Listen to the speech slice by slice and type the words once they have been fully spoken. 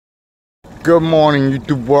Good morning,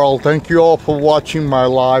 YouTube world. Thank you all for watching my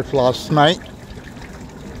live last night.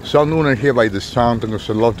 So I'm doing it here by this fountain because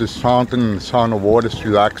I love this fountain and the sound of water is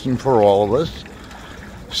relaxing for all of us.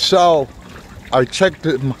 So I checked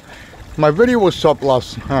it. My video was up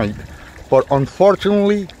last night, but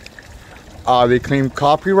unfortunately they claimed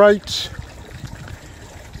copyrights.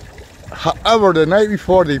 However, the night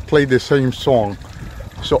before they played the same song.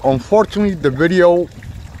 So unfortunately the video,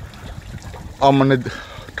 I'm gonna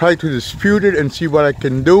try to dispute it and see what I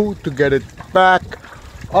can do to get it back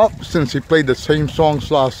up, since he played the same songs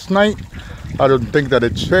last night. I don't think that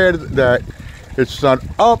it's fair that it's not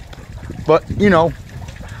up, but you know,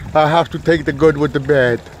 I have to take the good with the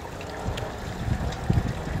bad.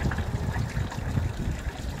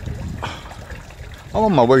 I'm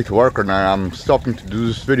on my way to work and I'm stopping to do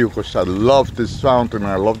this video because I love this fountain.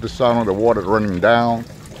 I love the sound of the water running down.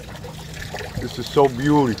 This is so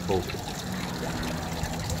beautiful.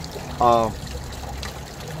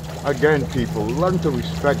 Again, people, learn to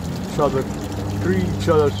respect each other, treat each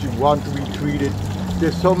other as you want to be treated.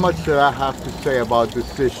 There's so much that I have to say about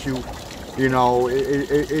this issue. You know,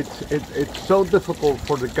 it's so difficult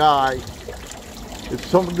for the guy. It's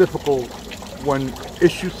so difficult when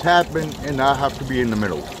issues happen and I have to be in the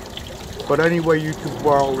middle. But anyway, YouTube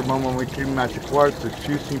world, remember my 3 magic words: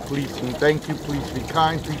 excuse me, please, and thank you. Please be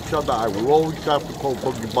kind to each other. I will always have to quote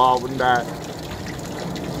Boogie Bob on that.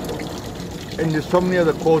 And there's so many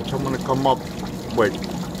other quotes I'm going to come up with,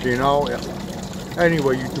 you know.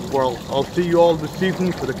 Anyway, YouTube world, I'll see you all this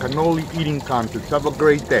evening for the cannoli eating contest. Have a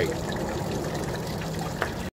great day.